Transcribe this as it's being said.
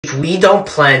if we don't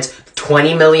plant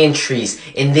 20 million trees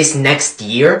in this next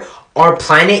year, our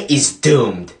planet is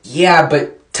doomed. Yeah,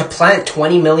 but to plant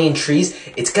 20 million trees,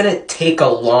 it's gonna take a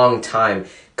long time.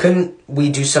 Couldn't we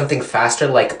do something faster,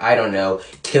 like, I don't know,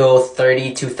 kill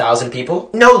 32,000 people?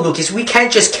 No, Lucas, we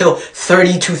can't just kill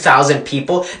 32,000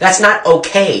 people. That's not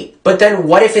okay. But then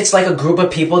what if it's like a group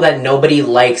of people that nobody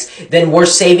likes? Then we're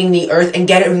saving the earth and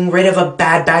getting rid of a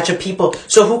bad batch of people.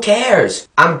 So who cares?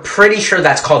 I'm pretty sure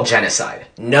that's called genocide.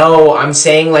 No, I'm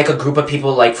saying like a group of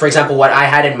people, like, for example, what I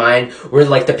had in mind were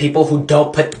like the people who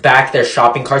don't put back their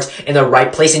shopping carts in the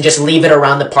right place and just leave it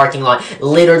around the parking lot,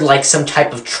 littered like some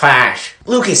type of trash.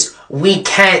 Lucas, we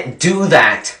can't do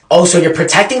that. Oh, so you're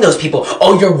protecting those people.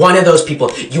 Oh, you're one of those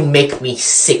people. You make me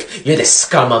sick. You're the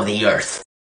scum of the earth.